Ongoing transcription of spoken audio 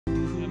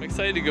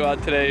excited to go out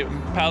today.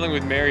 I'm paddling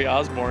with Mary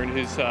Osborne,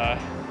 who's a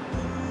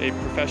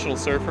professional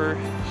surfer.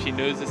 She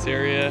knows this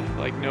area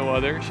like no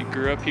other. She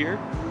grew up here,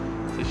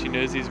 so she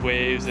knows these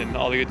waves and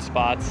all the good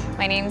spots.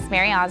 My name's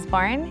Mary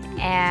Osborne,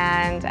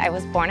 and I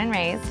was born and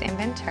raised in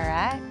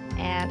Ventura,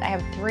 and I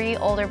have 3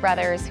 older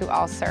brothers who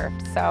all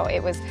surfed, so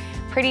it was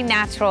pretty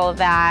natural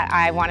that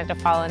I wanted to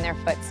follow in their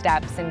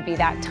footsteps and be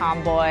that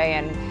tomboy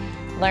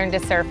and learn to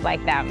surf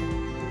like them.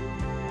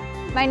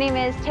 My name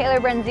is Taylor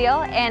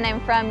Bruynzeel, and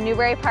I'm from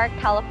Newbury Park,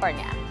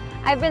 California.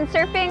 I've been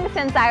surfing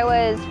since I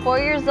was 4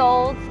 years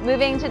old,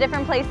 moving to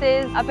different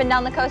places up and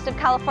down the coast of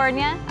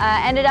California.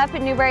 Ended up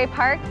in Newbury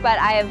Park, but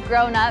I have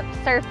grown up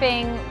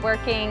surfing,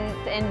 working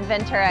in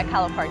Ventura,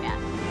 California.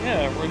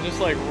 Yeah, we're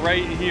just like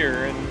right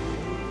here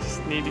and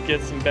just need to get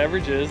some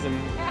beverages and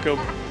go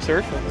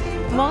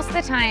surfing. Most of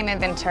the time in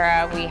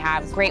Ventura, we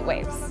have great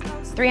waves.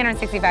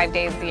 365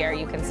 days a year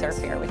you can surf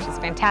here, which is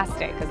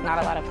fantastic because not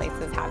a lot of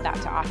places have that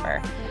to offer.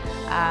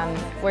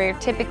 We're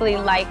typically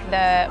like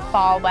the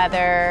fall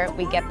weather.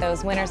 We get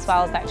those winter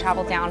swells that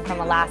travel down from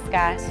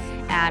Alaska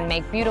and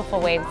make beautiful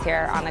waves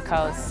here on the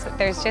coast.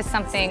 There's just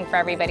something for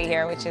everybody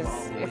here, which is,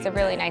 it's a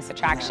really nice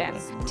attraction.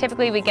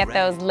 Typically we get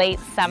those late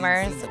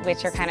summers,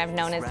 which are kind of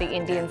known as the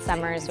Indian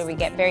summers, where we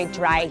get very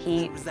dry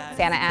heat,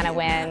 Santa Ana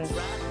winds,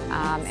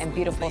 and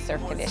beautiful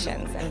surf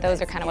conditions. And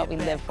those are kind of what we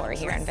live for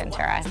here in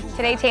Ventura.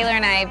 Today, Taylor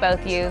and I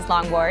both use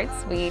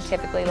longboards. We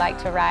typically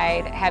like to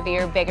ride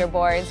heavier, bigger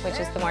boards, which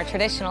is the more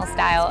traditional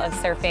style of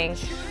surfing,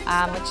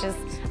 which is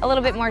a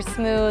little bit more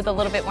smooth, a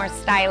little bit more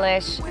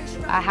stylish.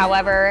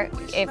 However,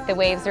 if the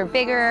waves are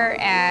bigger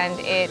and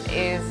it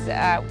is,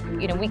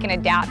 we can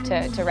adapt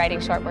to riding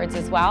shortboards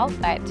as well,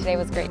 but today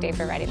was a great day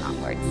for riding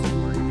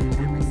longboards.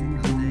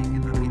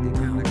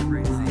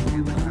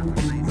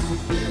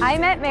 I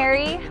met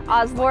Mary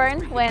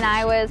Osborne when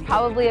I was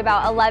probably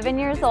about 11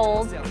 years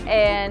old,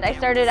 and I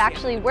started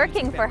actually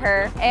working for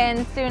her,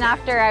 and soon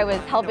after I was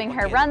helping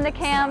her run the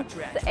camps,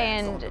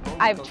 and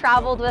I've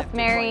traveled with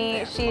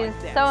Mary. She's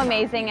so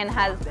amazing and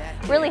has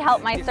really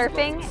helped my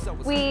surfing.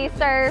 We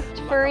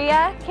surfed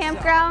Faria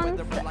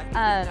campgrounds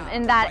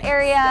in that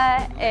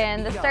area,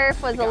 and the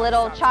surf was a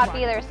little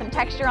choppy. There was some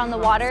texture on the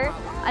water.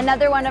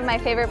 Another one of my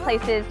favorite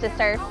places to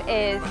surf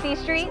is C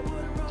Street,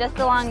 just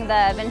along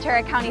the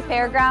Ventura County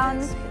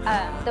Fairgrounds.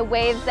 The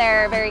waves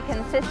there are very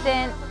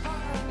consistent.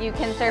 You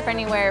can surf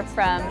anywhere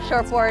from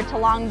shortboard to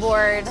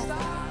longboard,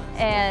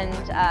 and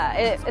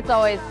it's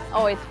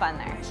always fun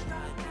there.